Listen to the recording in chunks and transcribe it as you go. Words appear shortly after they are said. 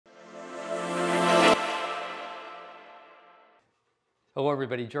Hello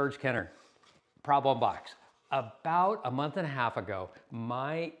everybody, G.kenner, Problem Box. About a month and a half ago,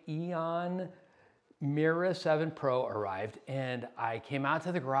 my Aeon Mira 7 Pro arrived and I came out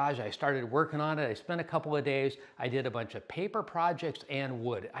to the garage, I started working on it, I spent a couple of days, I did a bunch of paper projects and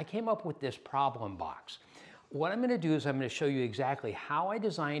wood. I came up with this problem box. What I'm going to do is I'm going to show you exactly how I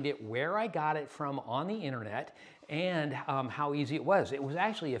designed it, where I got it from on the internet, and how easy it was. It was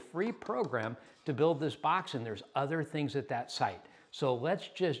actually a free program to build this box, and there's other things at that site. So let's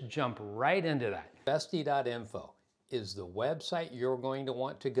just jump right into that. Bestie.info is the website you're going to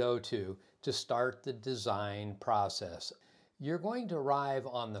want to go to start the design process. You're going to arrive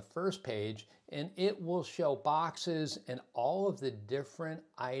on the first page and it will show boxes and all of the different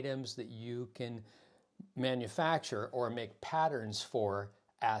items that you can manufacture or make patterns for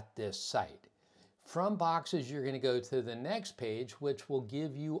at this site. From boxes, you're going to go to the next page, which will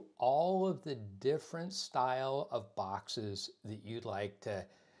give you all of the different style of boxes that you'd like to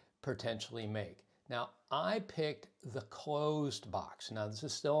potentially make. Now, I picked the closed box. Now, this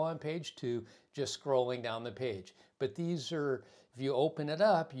is still on page 2, just scrolling down the page. But these are, if you open it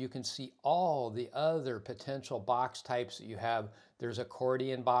up, you can see all the other potential box types that you have. There's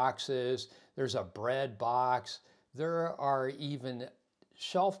accordion boxes, there's a bread box, there are even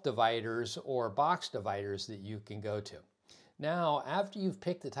shelf dividers or box dividers that you can go to. Now, after you've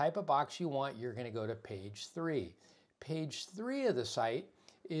picked the type of box you want, you're going to go to page 3. Page 3 of the site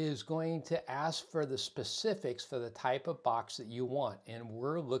is going to ask for the specifics for the type of box that you want, and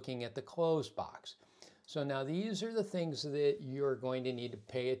we're looking at the closed box. So now these are the things that you're going to need to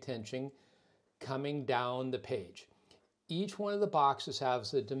pay attention coming down the page. Each one of the boxes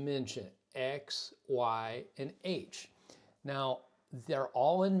has a dimension, X, Y, and H. Now, they're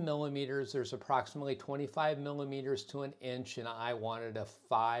all in millimeters. There's approximately 25 millimeters to an inch, and I wanted a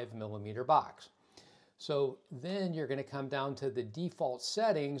 5 millimeter box. So then you're going to come down to the default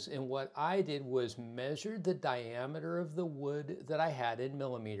settings, and what I did was measured the diameter of the wood that I had in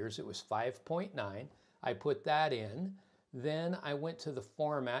millimeters. It was 5.9. I put that in. Then I went to the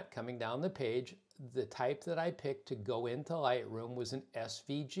format coming down the page. The type that I picked to go into Lightroom was an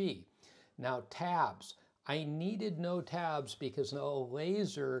SVG. Now tabs. I needed no tabs because no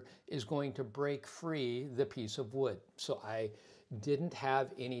laser is going to break free the piece of wood. So I didn't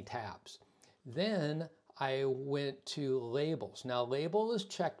have any tabs. Then I went to labels. Now label is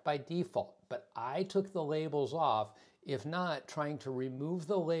checked by default, but I took the labels off. If not, trying to remove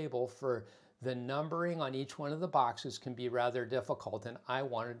the label for the numbering on each one of the boxes can be rather difficult, and I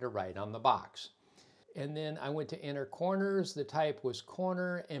wanted to write on the box. And then I went to inner corners, the type was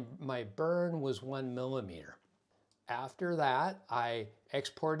corner, and my burn was 1 millimeter. After that, I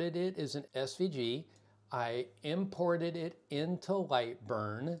exported it as an SVG. I imported it into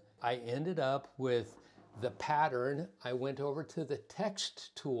Lightburn. I ended up with the pattern. I went over to the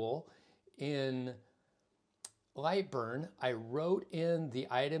text tool in Lightburn. I wrote in the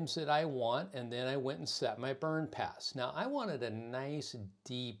items that I want, and then I went and set my burn pass. Now I wanted a nice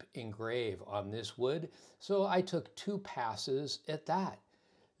deep engrave on this wood, so I took 2 passes at that.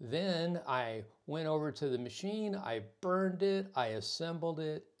 Then I went over to the machine, I burned it, I assembled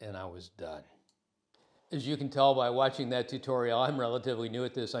it, and I was done. As you can tell by watching that tutorial, I'm relatively new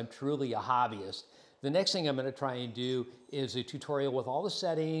at this. I'm truly a hobbyist. The next thing I'm going to try and do is a tutorial with all the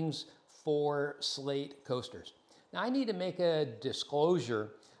settings for slate coasters. Now I need to make a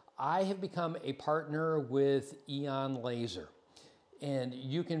disclosure. I have become a partner with Aeon Laser, and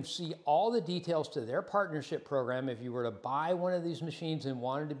you can see all the details to their partnership program if you were to buy one of these machines and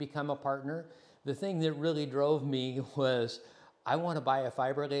wanted to become a partner. The thing that really drove me was I want to buy a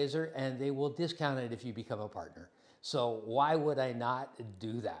fiber laser and they will discount it if you become a partner. So why would I not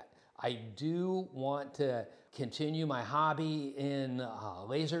do that? I do want to continue my hobby in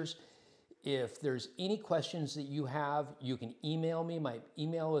lasers. If there's any questions that you have, you can email me. My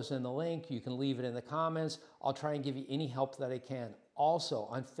email is in the link. You can leave it in the comments. I'll try and give you any help that I can. Also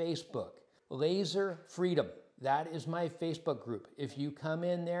on Facebook, Laser Freedom. That is my Facebook group. If you come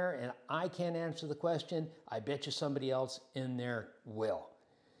in there and I can't answer the question, I bet you somebody else in there will.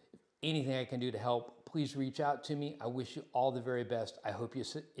 Anything I can do to help, please reach out to me. I wish you all the very best. I hope you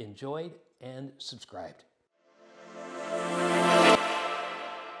enjoyed and subscribed.